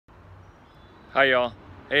Hi y'all.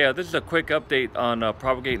 Hey, this is a quick update on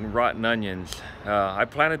propagating rotten onions. I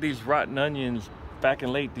planted these rotten onions back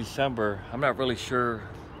in late December. I'm not really sure,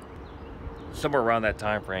 somewhere around that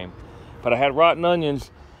time frame. But I had rotten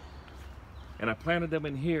onions and I planted them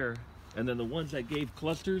in here, and then the ones that gave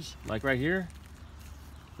clusters, like right here,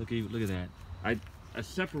 look at that. I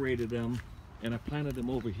separated them and I planted them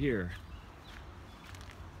over here.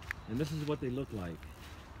 And this is what they look like.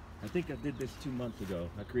 I think I did this 2 months ago.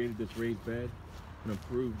 I created this raised bed, an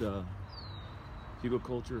improved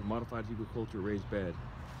modified hugelkultur raised bed.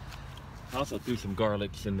 I also threw some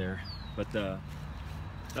garlics in there, but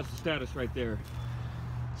that's the status right there.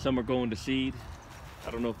 Some are going to seed.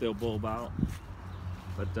 I don't know if they'll bulb out,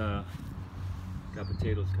 but got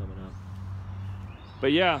potatoes coming up.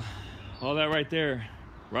 But yeah, all that right there,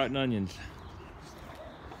 rotten onions.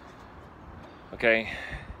 Okay,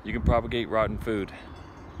 you can propagate rotten food.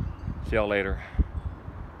 See y'all later.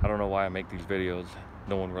 I don't know why I make these videos.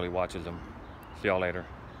 No one really watches them. See y'all later.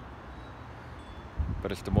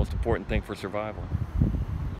 But it's the most important thing for survival.